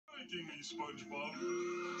distracting me, SpongeBob.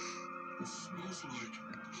 It smells like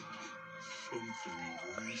something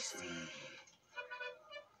greasy.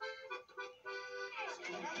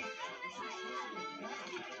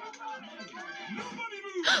 Nobody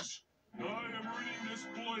moves! I am ridding this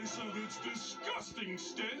place of its disgusting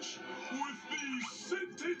stench with these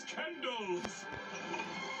scented candles.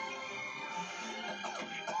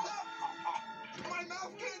 My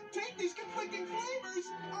mouth can't take these conflicting flavors.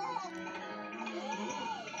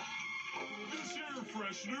 This air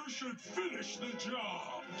freshener should finish the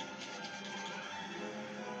job.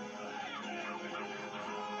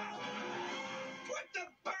 What the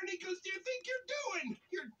barnacles do you think you're doing?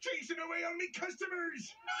 You're chasing away all me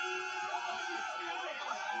customers.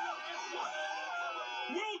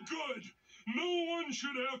 Well, good. No one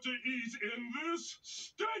should have to eat in this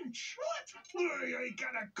stench. What? I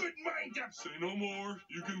got a good mind up. Say no more.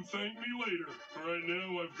 You can thank me later. Right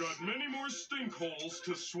now, I've got many more stink holes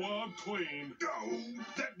to swab clean. Oh,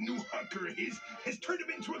 that new hunker of his has turned him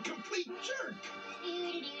into a complete jerk.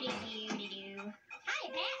 Hi,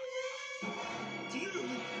 Pat. Do you?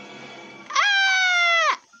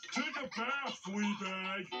 Take a bath,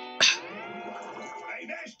 Fleabag.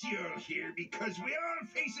 I've asked you all here because we all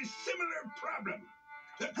face a similar problem.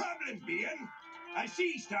 The problem being a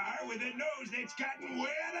sea star with a nose that's gotten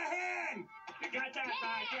way out of hand. You got that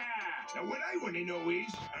right, yeah. Now, what I want to know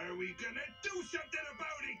is, are we gonna do something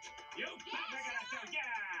about it? You bet we're gonna do,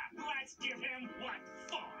 yeah. Let's give him what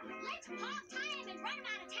for. Let's hog tie him and run him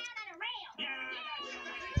out of town on a rail. Yeah,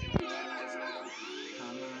 that's right.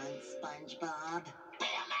 Come on, SpongeBob. Be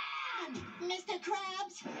a man, Mr.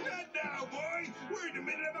 Krabs. Not now, boy. We're in the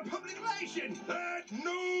middle of a public relation. That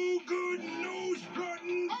no good nose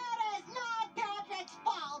plotting. It is not Patrick's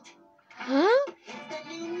fault. Huh? It's the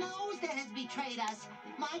new nose that has betrayed us.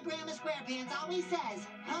 My Grandma SquarePants always says,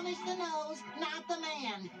 punish the nose, not the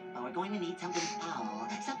man. But we're going to need something foul,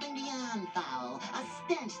 something beyond foul. A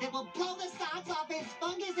stench that will blow the socks off his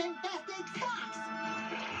fungus-infested socks.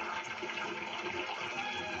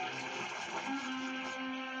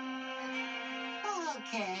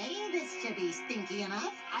 Okay, this should be stinky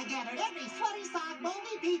enough. I gathered every sweaty sock,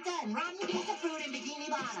 moldy pizza, and rotten piece of fruit in Bikini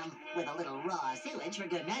Bottom, with a little raw sewage for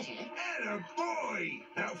good measure. Atta boy.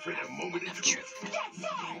 Now for the moment of truth. Yes,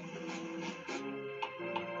 sir.